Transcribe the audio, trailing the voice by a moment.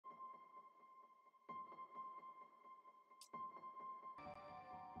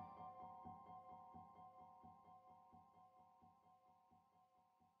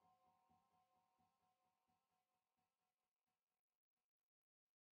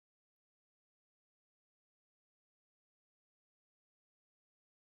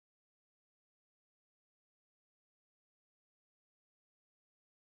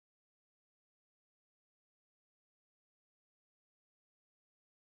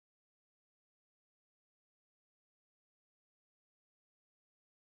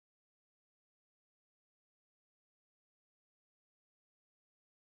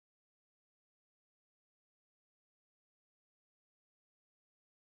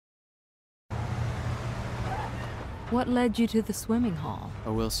What led you to the swimming hall?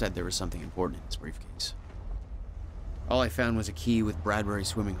 Oh, Will said there was something important in his briefcase. All I found was a key with Bradbury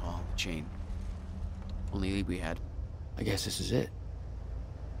Swimming Hall on the chain. Only lead we had. I guess this is it.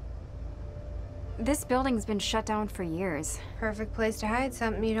 This building's been shut down for years. Perfect place to hide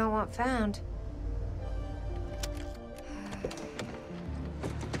something you don't want found.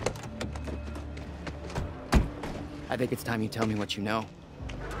 I think it's time you tell me what you know.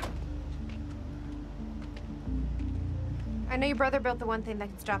 I know your brother built the one thing that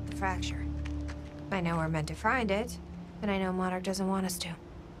can stop the fracture. I know we're meant to find it, and I know Monarch doesn't want us to.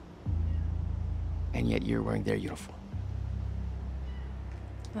 And yet you're wearing their uniform.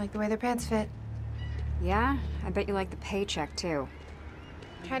 I like the way their pants fit. Yeah? I bet you like the paycheck, too.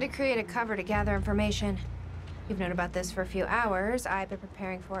 Tried to create a cover to gather information. You've known about this for a few hours. I've been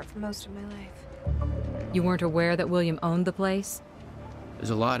preparing for it for most of my life. You weren't aware that William owned the place?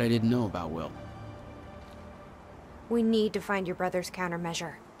 There's a lot I didn't know about Will. We need to find your brother's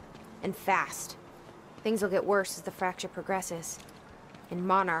countermeasure. And fast. Things will get worse as the fracture progresses. And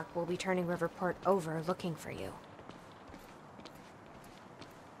Monarch will be turning Riverport over looking for you.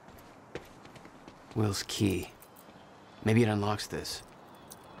 Will's key. Maybe it unlocks this.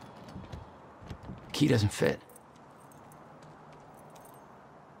 Key doesn't fit.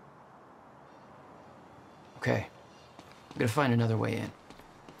 Okay. I'm gonna find another way in.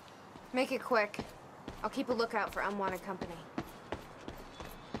 Make it quick. I'll keep a lookout for unwanted company.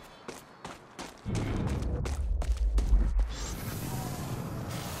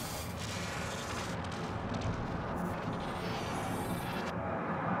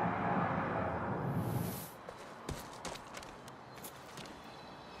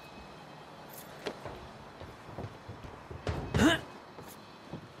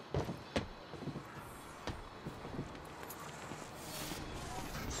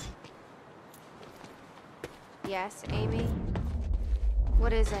 Yes, Amy?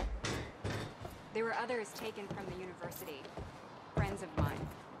 What is it? There were others taken from the university. Friends of mine.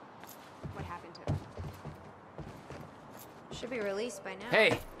 What happened to them? Should be released by now.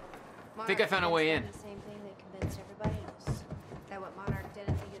 Hey! Think I found a way in. The same thing that convinced everybody else. That what Monarch did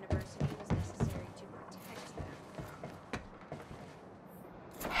at the university was necessary to protect them.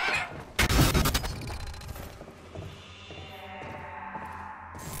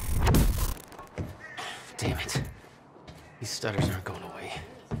 Damn it. These stutters aren't going away.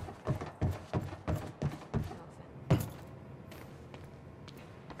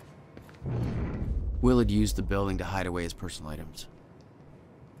 Will had used the building to hide away his personal items.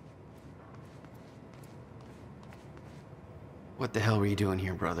 What the hell were you doing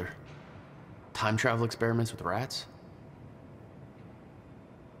here, brother? Time travel experiments with rats?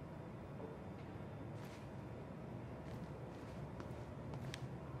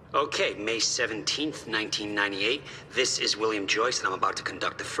 Okay, May 17th, 1998. This is William Joyce, and I'm about to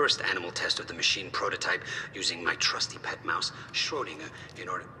conduct the first animal test of the machine prototype using my trusty pet mouse, Schrodinger, in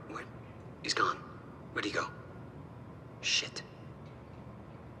order... What? He's gone. Where'd he go? Shit.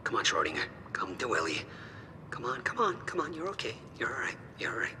 Come on, Schrodinger. Come to Willie. Come on, come on, come on. You're okay. You're all right.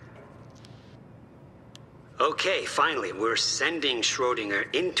 You're all right. Okay, finally, we're sending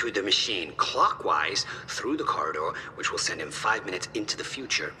Schrodinger into the machine clockwise through the corridor, which will send him 5 minutes into the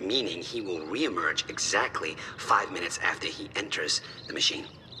future, meaning he will reemerge exactly 5 minutes after he enters the machine.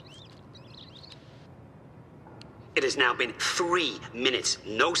 It has now been 3 minutes.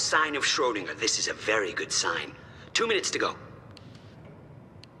 No sign of Schrodinger. This is a very good sign. 2 minutes to go.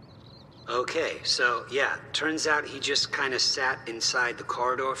 Okay, so yeah, turns out he just kind of sat inside the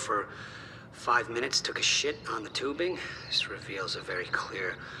corridor for 5 minutes, took a shit on the tubing. This reveals a very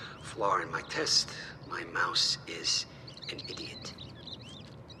clear flaw in my test. My mouse is an idiot.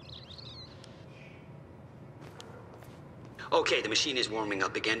 Okay, the machine is warming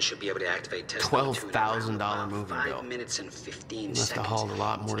up again. Should be able to activate test number 2 in $12,000 moving bill. 5 minutes and 15 Must seconds. have hauled a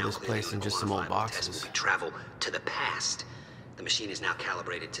lot more to It's now this clear place that than the just some old quantifiable test boxes. will be travel to the past. The machine is now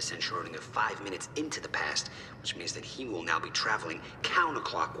calibrated to send Schrodinger 5 minutes into the past, which means that he will now be traveling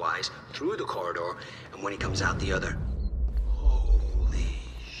counterclockwise through the corridor, and when he comes out the other... Holy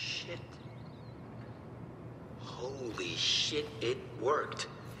shit. Holy shit, it worked.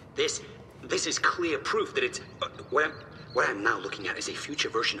 This is clear proof that it's... What I'm now looking at is a future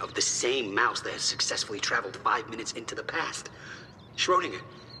version of the same mouse that has successfully traveled 5 minutes into the past. Schrodinger,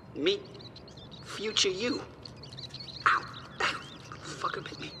 meet future you. Ow, that fucker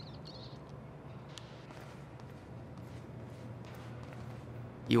bit me.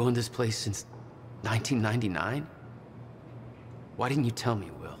 You owned this place since 1999? Why didn't you tell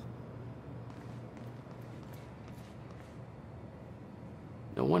me, Will?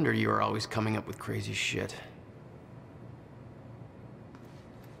 No wonder you were always coming up with crazy shit.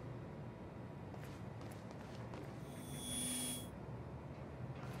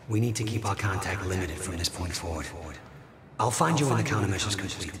 We need to keep our contact limited from this point forward. I'll find you when the countermeasure's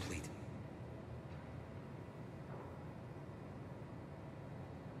complete.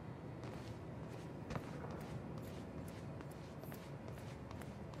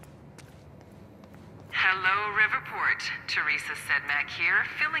 Hello, Riverport. Teresa Sedmak here,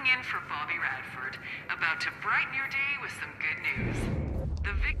 filling in for Bobby Radford, about to brighten your day with some good news.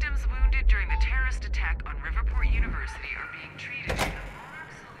 The victims wounded during the terrorist attack on Riverport University are being treated in the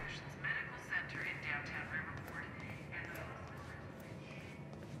Monarch Solutions Medical Center in downtown Riverport, and the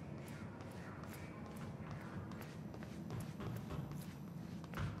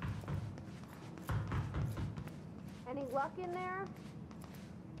Any luck in there?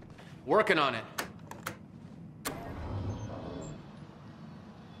 Working on it.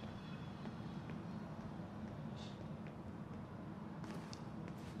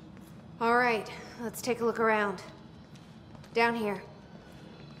 All right, let's take a look around. Down here.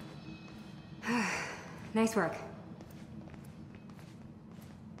 Nice work.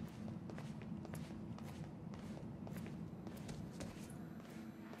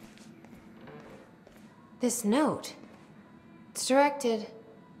 This note. It's directed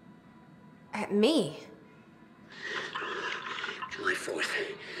at me. July 4th,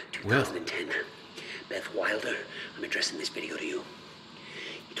 2010. Beth Wilder, I'm addressing this video to you.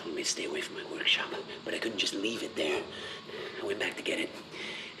 You told me to stay away from my workshop, but I couldn't just leave it there. I went back to get it,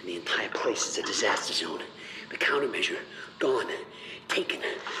 and the entire place is a disaster zone. The countermeasure, gone. Taken.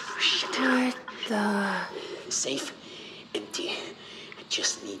 Shit. What the... Safe, empty. I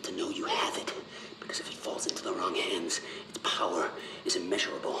just need to know you have it, because if it falls into the wrong hands, its power is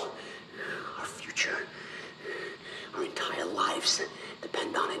immeasurable. Our future, our entire lives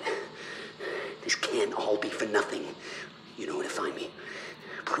depend on it. This can't all be for nothing. You know where to find me.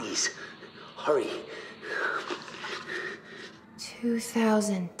 Please, hurry.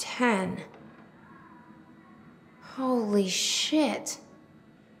 2010. Holy shit.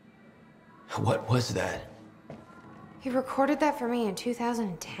 What was that? He recorded that for me in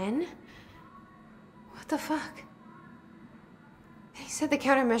 2010? What the fuck? He said the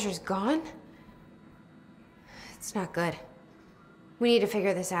countermeasure's gone? It's not good. We need to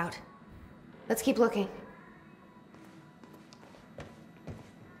figure this out. Let's keep looking.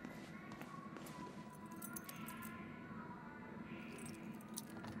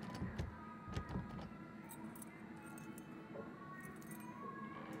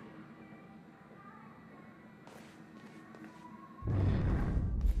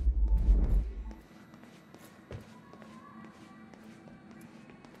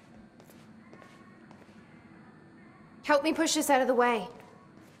 Help me push this out of the way.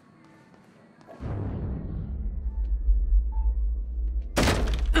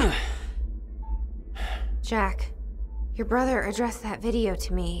 Jack, your brother addressed that video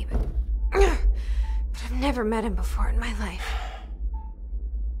to me, but I've never met him before in my life.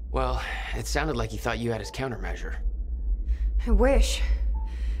 Well, it sounded like he thought you had his countermeasure. I wish.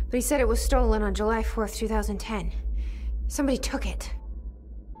 But he said it was stolen on July 4th, 2010. Somebody took it.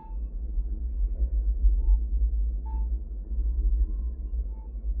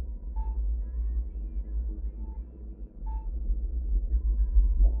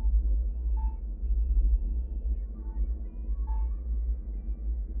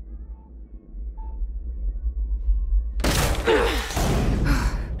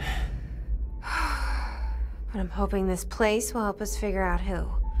 But I'm hoping this place will help us figure out who.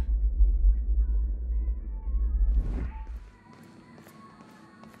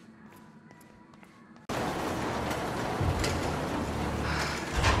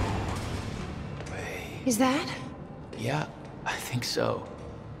 Is that? Yeah, I think so.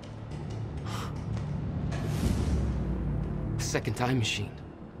 Second time machine.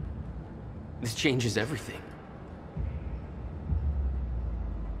 This changes everything.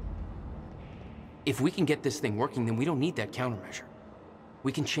 If we can get this thing working, then we don't need that countermeasure.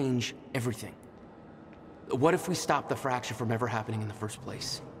 We can change everything. What if we stop the fracture from ever happening in the first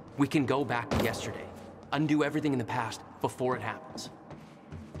place? We can go back to yesterday, undo everything in the past before it happens.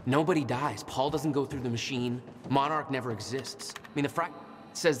 Nobody dies. Paul doesn't go through the machine. Monarch never exists. I mean, the frac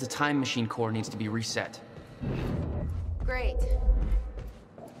says the time machine core needs to be reset. Great.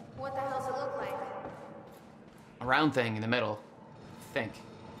 What the hell does it look like? A round thing in the middle. Think.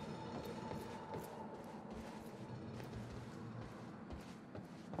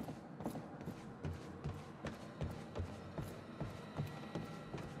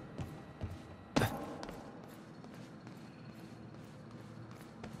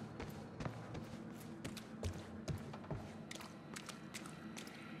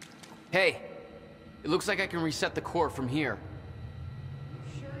 Hey, it looks like I can reset the core from here.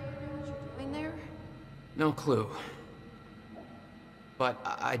 Sure you No clue. But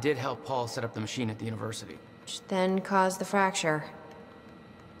I did help Paul set up the machine at the university. Which then caused the fracture.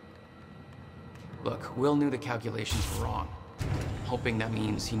 Look, Will knew the calculations were wrong. Hoping that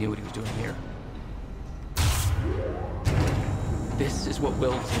means he knew what he was doing here. This is what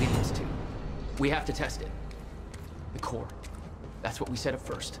Will was leading us to. We have to test it. The core. That's what we set up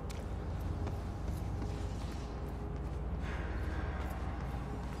first.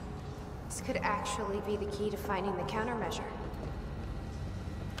 This could actually be the key to finding the countermeasure.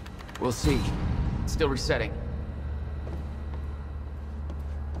 We'll see. It's still resetting.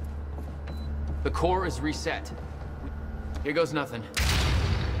 The core is reset. Here goes nothing.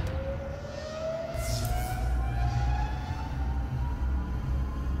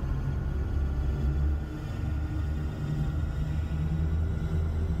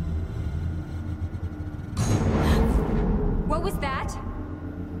 What was that?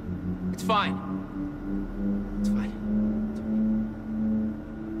 It's fine. It's fine.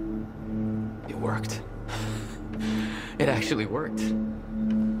 It worked. It actually worked.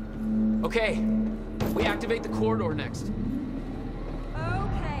 Okay, we activate the corridor next.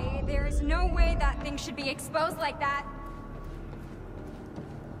 Okay, there is no way that thing should be exposed like that.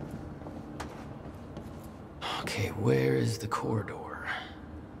 Okay, where is the corridor?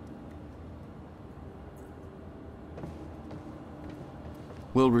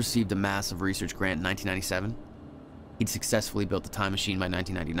 Will received a massive research grant in 1997. He'd successfully built the time machine by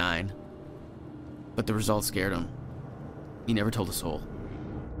 1999. But the results scared him. He never told a soul.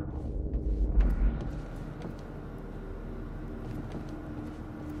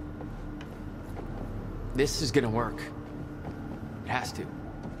 This is gonna work. It has to.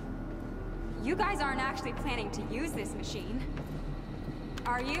 You guys aren't actually planning to use this machine,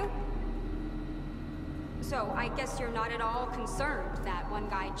 are you? So, I guess you're not at all concerned that one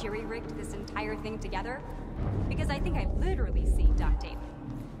guy jerry-rigged this entire thing together? Because I think I literally see duct tape.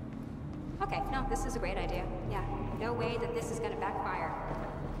 Okay, no, this is a great idea. Yeah, no way that this is gonna backfire.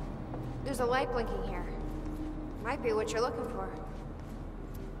 There's a light blinking here. Might be what you're looking for.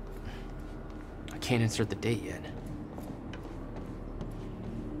 I can't insert the date yet.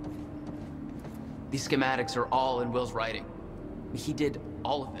 These schematics are all in Will's writing. He did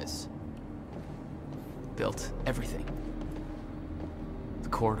all of this. Built everything. The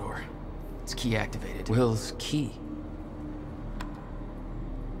corridor. It's key activated. Will's key.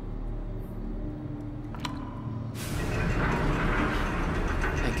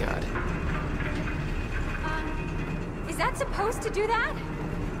 Thank God. Is that supposed to do that?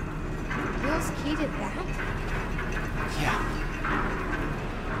 Will's key did that? Yeah.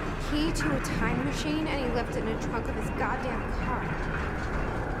 Key to a time machine, and he left it in the trunk of his goddamn car.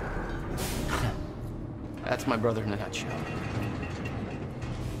 That's my brother in a nutshell.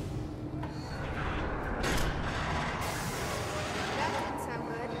 That didn't sound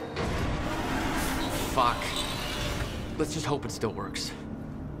good. Fuck. Let's just hope it still works.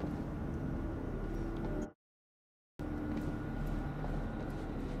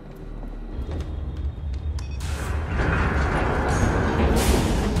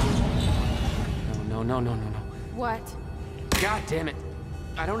 No. What? God damn it.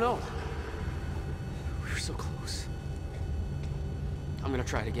 I don't know. We were so close. I'm gonna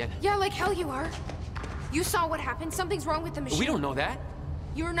try it again. Yeah, like hell you are. You saw what happened. Something's wrong with the machine. We don't know that.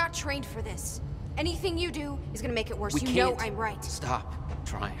 You're not trained for this. Anything you do is gonna make it worse. We You can't. know I'm right. Stop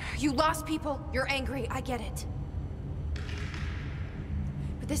trying. You lost people. You're angry. I get it.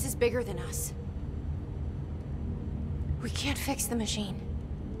 But this is bigger than us. We can't fix the machine.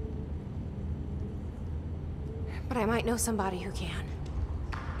 But I might know somebody who can.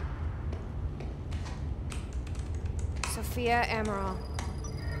 Sophia Amaral.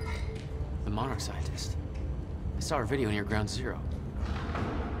 The Monarch scientist. I saw her video near Ground Zero.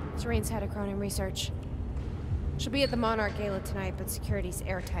 Serene's head of Cronin Research. She'll be at the Monarch Gala tonight, but security's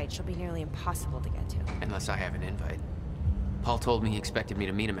airtight. She'll be nearly impossible to get to. Unless I have an invite. Paul told me he expected me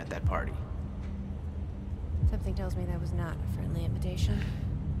to meet him at that party. Something tells me that was not a friendly invitation.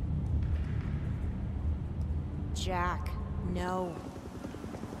 Jack, no.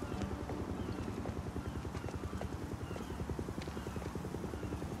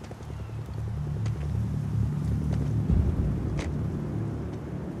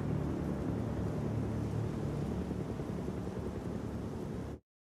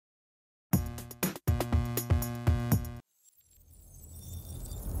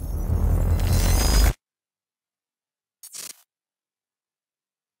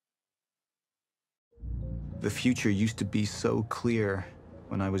 The future used to be so clear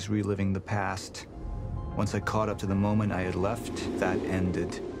when I was reliving the past. Once I caught up to the moment I had left, that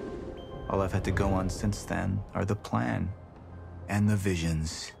ended. All I've had to go on since then are the plan and the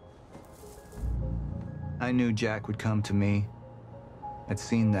visions. I knew Jack would come to me. I'd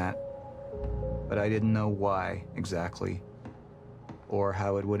seen that, but I didn't know why exactly, or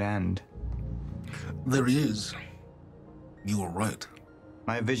how it would end. There he is. You were right.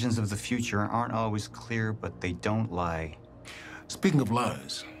 My visions of the future aren't always clear, but they don't lie. Speaking of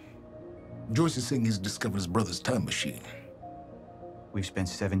lies, Joyce is saying he's discovered his brother's time machine. We've spent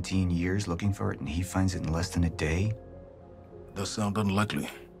 17 years looking for it, and he finds it in less than a day? Does sound unlikely.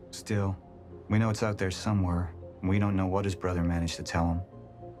 Still, we know it's out there somewhere, and we don't know what his brother managed to tell him.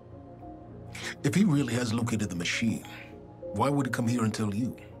 If he really has located the machine, why would he come here and tell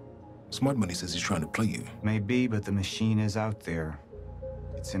you? Smart Money says he's trying to play you. Maybe, but the machine is out there.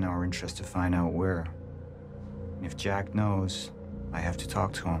 It's in our interest to find out where. And if Jack knows, I have to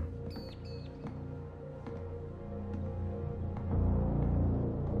talk to him.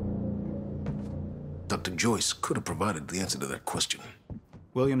 Dr. Joyce could have provided the answer to that question.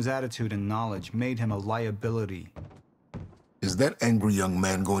 William's attitude and knowledge made him a liability. Is that angry young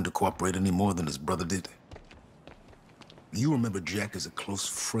man going to cooperate any more than his brother did? You remember Jack as a close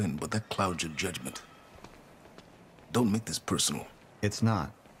friend, but that clouds your judgment. Don't make this personal. It's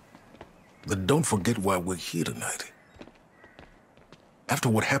not. Then don't forget why we're here tonight. After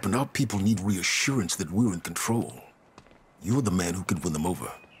what happened, our people need reassurance that we're in control. You're the man who can win them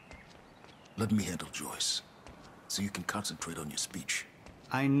over. Let me handle Joyce, so you can concentrate on your speech.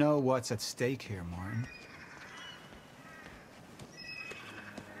 I know what's at stake here, Martin.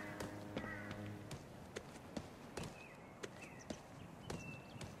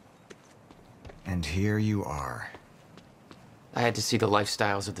 And here you are. I had to see the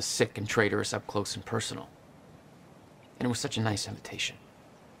lifestyles of the sick and traitorous up close and personal. And it was such a nice invitation.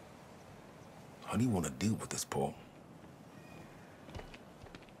 How do you want to deal with this, Paul?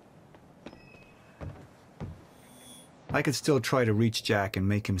 I could still try to reach Jack and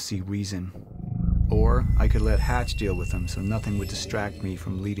make him see reason. Or I could let Hatch deal with him so nothing would distract me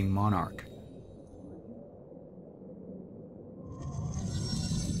from leading Monarch.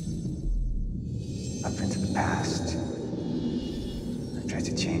 I've been to the past. I've tried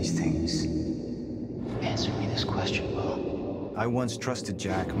to change things. Answer me this question, Paul. I once trusted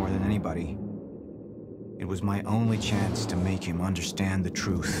Jack more than anybody. It was my only chance to make him understand the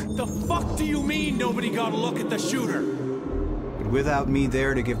truth. The fuck do you mean nobody got a look at the shooter? But without me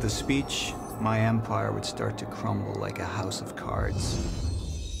there to give the speech, my empire would start to crumble like a house of cards.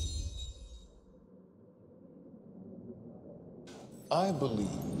 I believe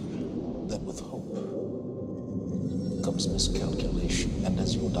that with hope comes miscalculation. And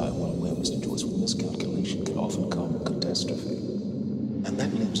as you and I are well aware, Mr. Joyce, with miscalculation can often come catastrophe. And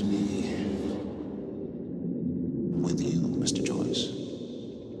that leaves me with you, Mr. Joyce.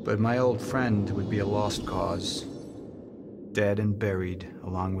 But my old friend would be a lost cause. Dead and buried,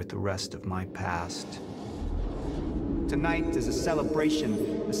 along with the rest of my past. Tonight is a celebration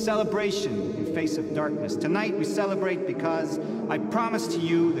in face of darkness. Tonight we celebrate because I promise to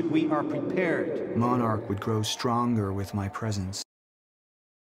you that we are prepared. Monarch would grow stronger with my presence.